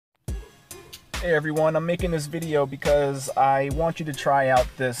Hey everyone, I'm making this video because I want you to try out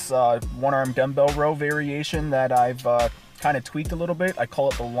this one-arm dumbbell row variation that I've kind of tweaked a little bit. I call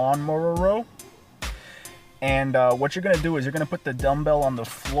it the Lawnmower Row. And what you're going to do is you're going to put the dumbbell on the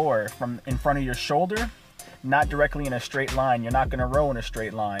floor from in front of your shoulder, not directly in a straight line. You're not going to row in a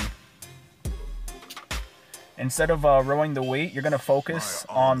straight line. Instead of rowing the weight, you're going to focus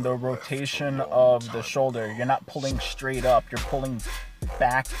on the rotation of the shoulder. You're not pulling straight up, you're pulling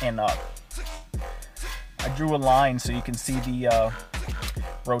back and up. I drew a line so you can see the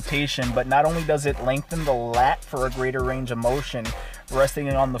rotation, but not only does it lengthen the lat for a greater range of motion, resting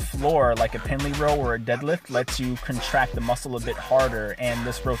it on the floor like a Pinley row or a deadlift lets you contract the muscle a bit harder, and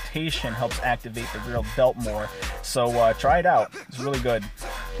this rotation helps activate the real delt more. So try it out, it's really good.